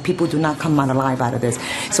happen. People do not come out alive out of this.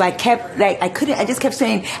 So I just kept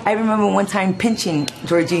saying, I remember one time pinching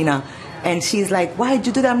Georgina, and she's like, why did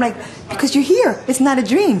you do that? I'm like, because you're here. It's not a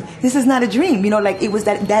dream. This is not a dream. It was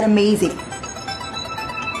that amazing.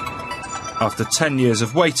 After 10 years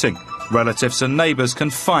of waiting, relatives and neighbours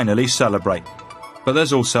can finally celebrate. But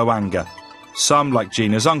there's also anger. Some, like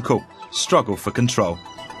Gina's uncle, struggle for control.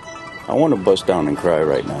 I want to bust down and cry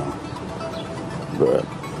right now. But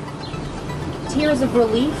tears of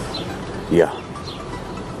relief? Yeah.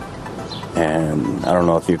 And I don't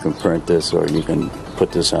know if you can print this or you can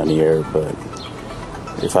put this on the air, but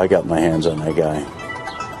if I got my hands on that guy.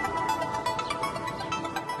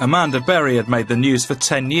 Amanda Berry had made the news for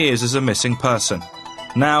 10 years as a missing person.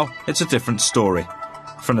 Now it's a different story.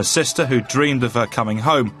 From a sister who dreamed of her coming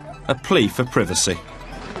home, a plea for privacy.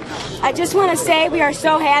 I just want to say we are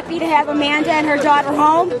so happy to have Amanda and her daughter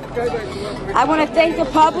home. I want to thank the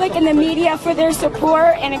public and the media for their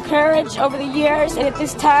support and encourage over the years, and at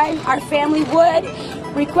this time our family would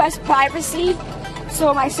request privacy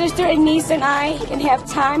so my sister and niece and I can have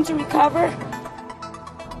time to recover.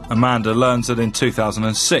 Amanda learns that in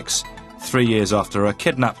 2006, 3 years after her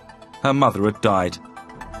kidnap, her mother had died.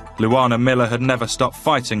 Luana Miller had never stopped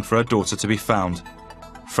fighting for her daughter to be found.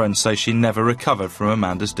 Friends say she never recovered from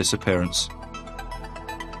Amanda's disappearance.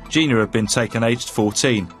 Gina had been taken aged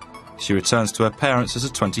 14. She returns to her parents as a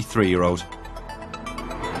 23-year-old.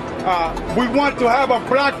 We want to have a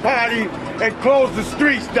block party and close the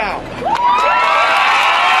streets down.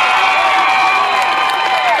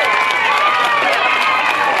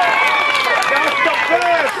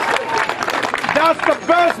 That's the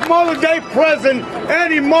best Mother's Day present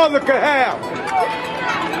any mother could have.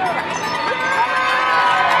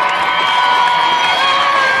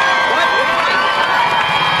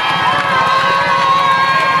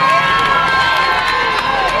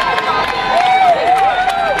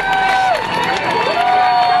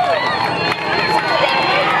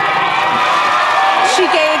 She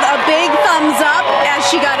gave a big thumbs up as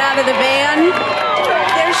she got out of the van.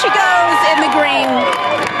 There she goes in the green.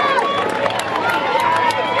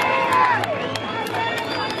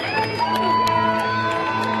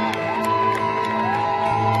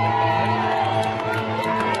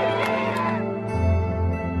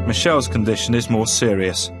 Michelle's condition is more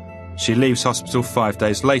serious. She leaves hospital 5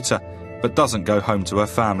 days later, but doesn't go home to her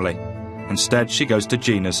family. Instead, she goes to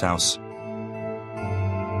Gina's house.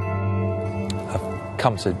 I've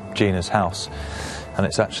come to Gina's house, and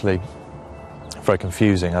it's actually very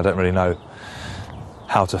confusing. I don't really know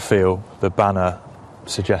how to feel. The banner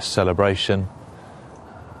suggests celebration.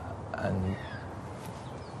 And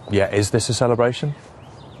yeah, is this a celebration?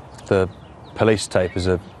 The police tape is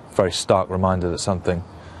a very stark reminder that something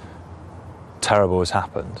terrible has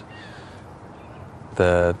happened.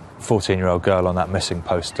 The 14-year-old girl on that missing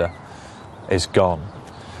poster is gone.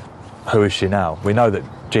 Who is she now? We know that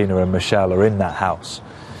Gina and Michelle are in that house.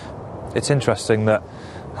 It's interesting that,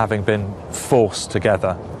 having been forced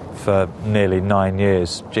together for nearly 9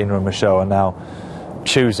 years, Gina and Michelle are now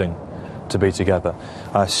choosing to be together.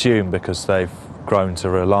 I assume because they've grown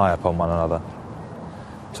to rely upon one another.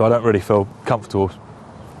 So I don't really feel comfortable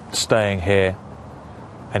staying here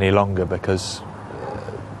any longer, because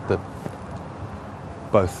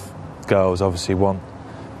both girls obviously want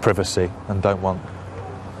privacy and don't want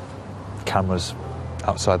cameras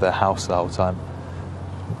outside their house the whole time.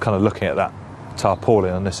 I'm kind of looking at that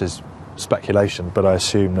tarpaulin, and this is speculation, but I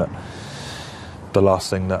assume that the last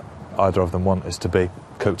thing that either of them want is to be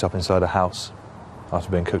cooped up inside a house after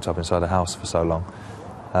being cooped up inside a house for so long.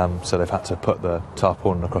 So they've had to put the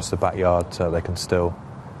tarpaulin across the backyard so they can still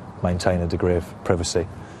maintain a degree of privacy.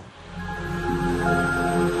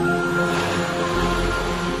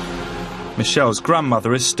 Michelle's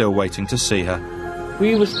grandmother is still waiting to see her.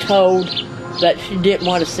 We was told that she didn't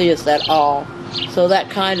want to see us at all. So that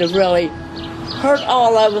kind of really hurt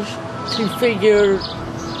all of us to figure,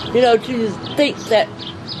 you know, to think that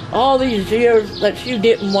all these years that she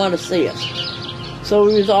didn't want to see us. So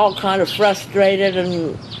we was all kind of frustrated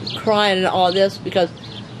and crying and all this, because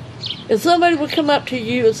if somebody would come up to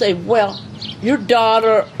you and say, well, your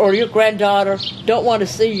daughter or your granddaughter don't want to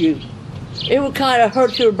see you, it would kind of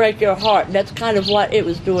hurt you and break your heart. And that's kind of what it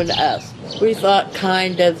was doing to us. We thought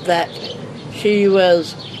kind of that she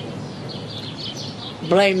was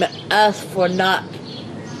blaming us for not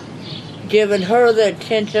giving her the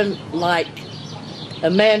attention like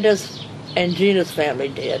Amanda's and Gina's family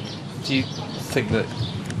did. Do you think that,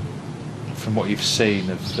 from what you've seen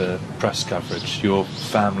of the press coverage, your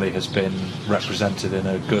family has been represented in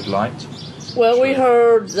a good light? Well, we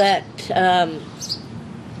heard that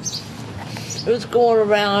it was going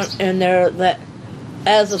around in there that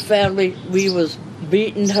as a family we was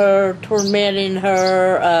beating her, tormenting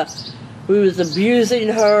her, we was abusing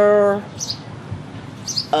her.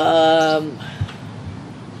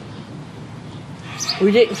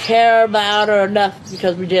 We didn't care about her enough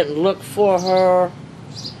because we didn't look for her.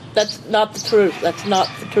 That's not the truth. That's not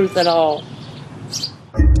the truth at all.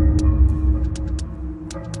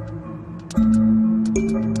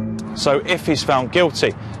 So if he's found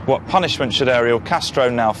guilty, what punishment should Ariel Castro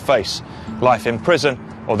now face? Life in prison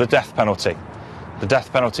or the death penalty? The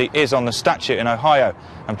death penalty is on the statute in Ohio,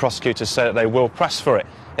 and prosecutors say that they will press for it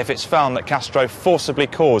if it's found that Castro forcibly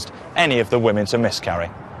caused any of the women to miscarry.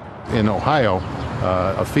 In Ohio,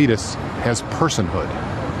 a fetus has personhood.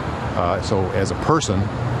 So as a person,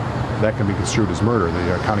 that can be construed as murder.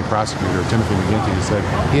 The county prosecutor, Timothy McGinty,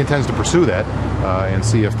 said he intends to pursue that and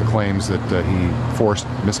see if the claims that he forced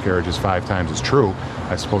miscarriages 5 times is true.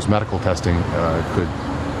 I suppose medical testing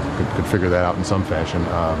could figure that out in some fashion.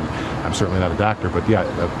 I'm certainly not a doctor, but yeah,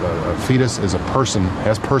 a fetus is a person,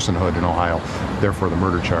 has personhood in Ohio, therefore the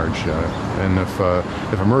murder charge. And if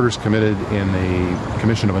a murder is committed in the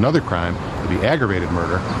commission of another crime, it would be aggravated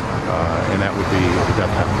murder, and that would be the death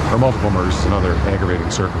penalty, or multiple murders and other aggravating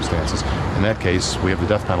circumstances. In that case, we have the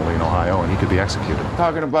death penalty in Ohio, and he could be executed.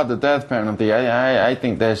 Talking about the death penalty, I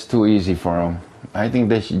think that's too easy for him. I think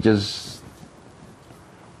they should just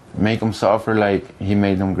make him suffer like he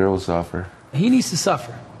made them girls suffer. He needs to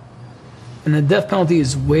suffer. And the death penalty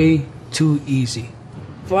is way too easy.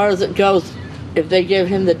 As far as it goes, if they give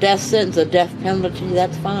him the death sentence, the death penalty,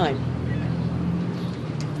 that's fine.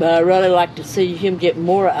 But I really like to see him get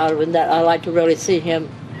more out of it. That I like to really see him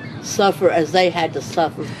suffer as they had to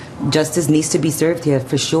suffer. Justice needs to be served here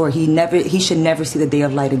for sure. He should never see the day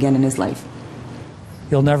of light again in his life.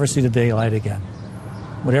 He'll never see the daylight again.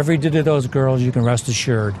 Whatever he did to those girls, you can rest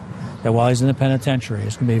assured that while he's in the penitentiary,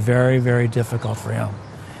 it's going to be very, very difficult for him.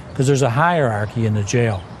 Because there's a hierarchy in the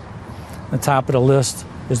jail. The top of the list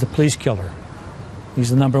is the police killer. He's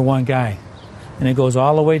the #1 guy. And it goes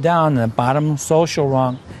all the way down, and the bottom social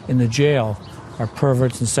rung in the jail are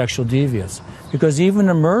perverts and sexual deviants. Because even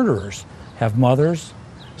the murderers have mothers,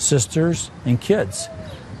 sisters, and kids.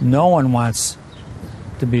 No one wants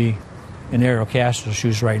to be in Ariel Castro's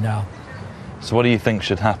shoes right now. So what do you think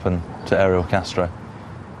should happen to Ariel Castro?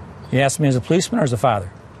 You ask me as a policeman or as a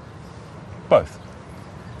father? Both.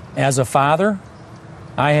 As a father,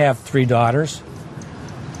 I have 3 daughters.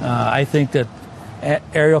 I think that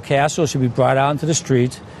Ariel Castro should be brought out into the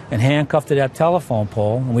street and handcuffed to that telephone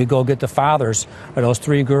pole, and we go get the fathers of those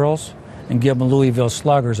 3 girls and give them Louisville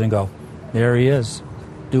sluggers and go, there he is.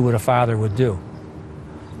 Do what a father would do.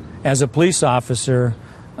 As a police officer,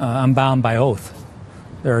 I'm bound by oath.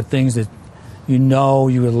 There are things that you know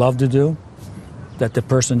you would love to do, that the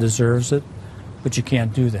person deserves it, but you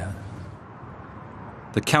can't do that.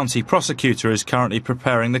 The county prosecutor is currently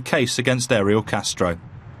preparing the case against Ariel Castro.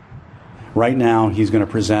 Right now, he's going to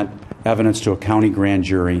present evidence to a county grand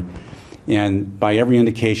jury, and by every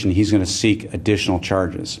indication, he's going to seek additional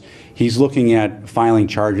charges. He's looking at filing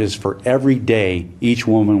charges for every day each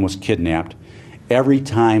woman was kidnapped, every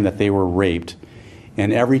time that they were raped,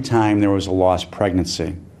 and every time there was a lost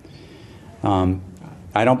pregnancy.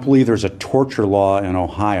 I don't believe there's a torture law in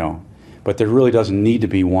Ohio, but there really doesn't need to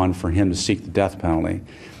be one for him to seek the death penalty.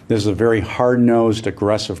 This is a very hard-nosed,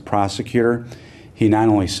 aggressive prosecutor. He not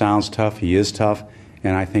only sounds tough, he is tough,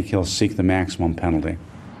 and I think he'll seek the maximum penalty.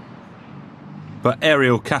 But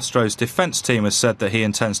Ariel Castro's defense team has said that he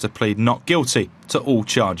intends to plead not guilty to all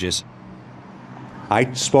charges.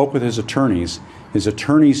 I spoke with his attorneys. His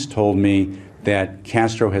attorneys told me that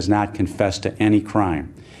Castro has not confessed to any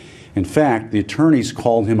crime. In fact, the attorneys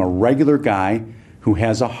called him a regular guy who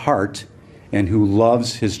has a heart and who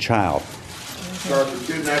loves his child. Charged with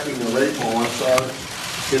kidnapping and rape on one side,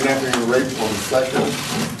 kidnapping and rape on the second,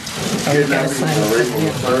 kidnapping and rape on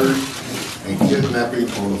the third, and kidnapping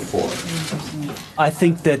on the fourth. I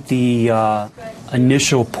think that the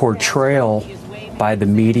initial portrayal by the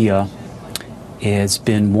media has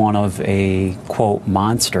been one of a, quote,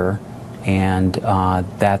 monster, and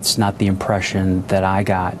that's not the impression that I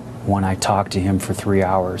got when I talked to him for 3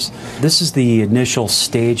 hours. This is the initial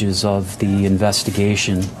stages of the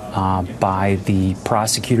investigation by the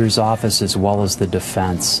prosecutor's office as well as the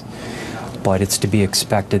defense, but it's to be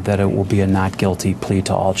expected that it will be a not guilty plea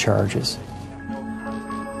to all charges.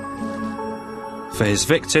 For his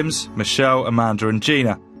victims, Michelle, Amanda and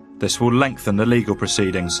Gina, this will lengthen the legal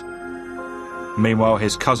proceedings. Meanwhile,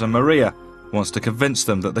 his cousin Maria wants to convince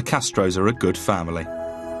them that the Castros are a good family.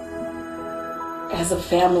 As a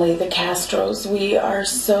family, the Castros, we are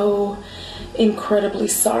so incredibly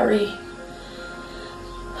sorry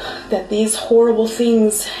that these horrible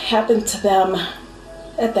things happened to them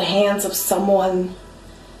at the hands of someone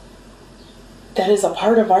that is a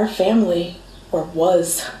part of our family, or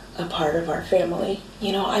was a part of our family.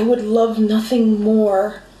 You know, I would love nothing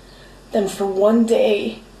more than for one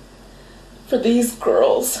day for these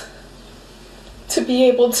girls to be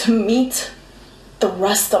able to meet the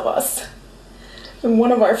rest of us in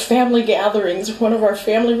one of our family gatherings, one of our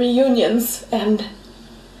family reunions, and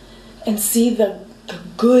see the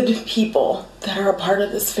good people that are a part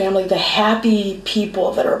of this family, the happy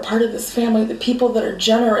people that are a part of this family, the people that are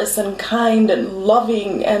generous and kind and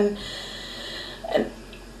loving, and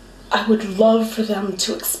I would love for them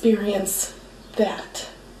to experience that.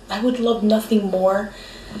 I would love nothing more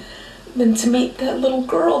than to meet that little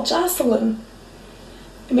girl, Jocelyn.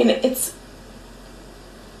 I mean, it's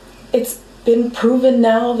been proven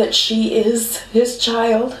now that she is his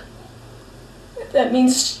child. That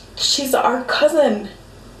means she's our cousin.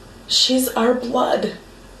 She's our blood.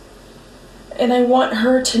 And I want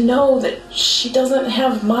her to know that she doesn't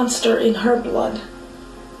have monster in her blood.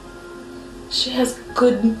 She has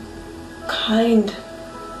good, kind,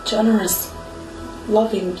 generous,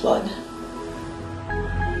 loving blood.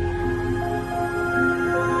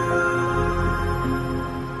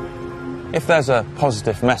 If there's a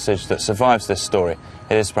positive message that survives this story,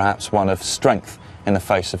 it is perhaps one of strength in the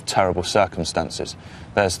face of terrible circumstances.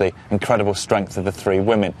 There's the incredible strength of the three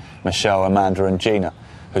women, Michelle, Amanda and Gina,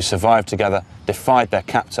 who survived together, defied their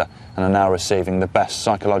captor and are now receiving the best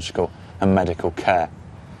psychological and medical care.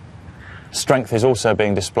 Strength is also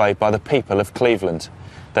being displayed by the people of Cleveland.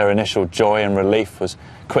 Their initial joy and relief was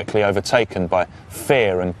quickly overtaken by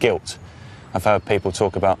fear and guilt. I've heard people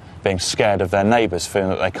talk about being scared of their neighbours, feeling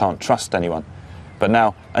that they can't trust anyone. But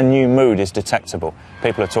now a new mood is detectable.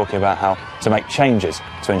 People are talking about how to make changes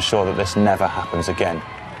to ensure that this never happens again.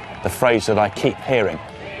 The phrase that I keep hearing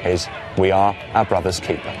is, "We are our brother's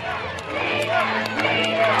keeper."